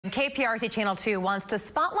KPRZ Channel 2 wants to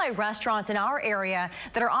spotlight restaurants in our area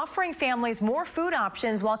that are offering families more food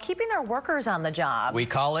options while keeping their workers on the job. We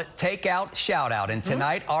call it Takeout, Shoutout. And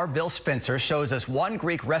tonight, our Bill Spencer shows us one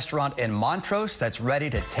Greek restaurant in Montrose that's ready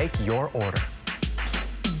to take your order.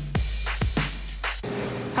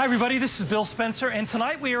 Hi, everybody. This is Bill Spencer, and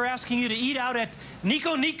tonight we are asking you to eat out at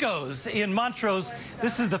Niko's in Montrose.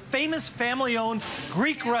 This is the famous family-owned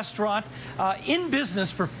Greek restaurant in business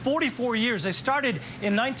for 44 years. They started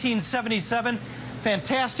in 1977.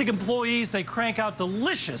 Fantastic employees. They crank out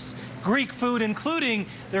delicious Greek food, including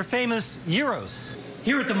their famous gyros.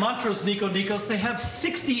 Here at the Montrose Niko's, they have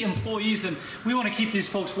 60 employees, and we want to keep these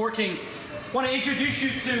folks working. I want to introduce you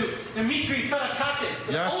to Dimitri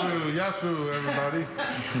Fedakakis. Yasu, everybody.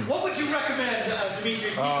 What would you recommend,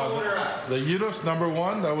 Dimitri, order? The gyros,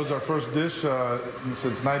 #1. That was our first dish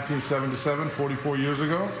since 1977, 44 years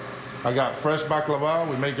ago. I got fresh baklava.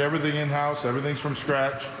 We make everything in-house. Everything's from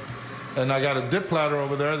scratch. And I got a dip platter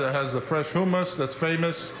over there that has the fresh hummus that's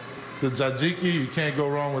famous. The tzatziki, you can't go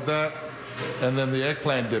wrong with that. And then the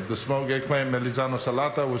eggplant dip, the smoked eggplant melizano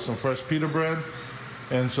salata with some fresh pita bread.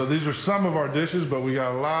 And so these are some of our dishes, but we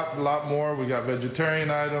got a lot more. We got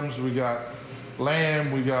vegetarian items, we got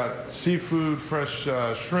lamb, we got seafood, fresh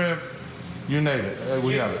shrimp, you name it,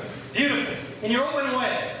 we have it. Beautiful. And you're open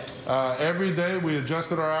when? Every day we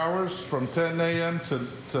adjusted our hours from 10 a.m.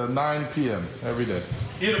 to 9 p.m. every day.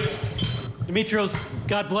 Beautiful. Dimitrios,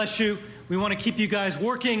 God bless you. We want to keep you guys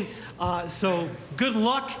working, so good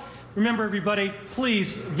luck. Remember, everybody,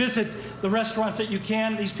 please visit the restaurants that you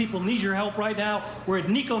can. These people need your help right now. We're at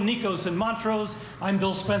Niko's in Montrose. I'm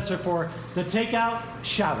Bill Spencer for the Takeout,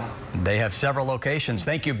 Shoutout. They have several locations.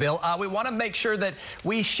 Thank you, Bill. We want to make sure that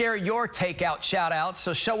we share your Takeout shout-outs,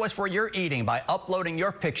 so show us where you're eating by uploading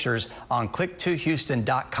your pictures on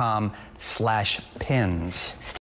click2houston.com/pins.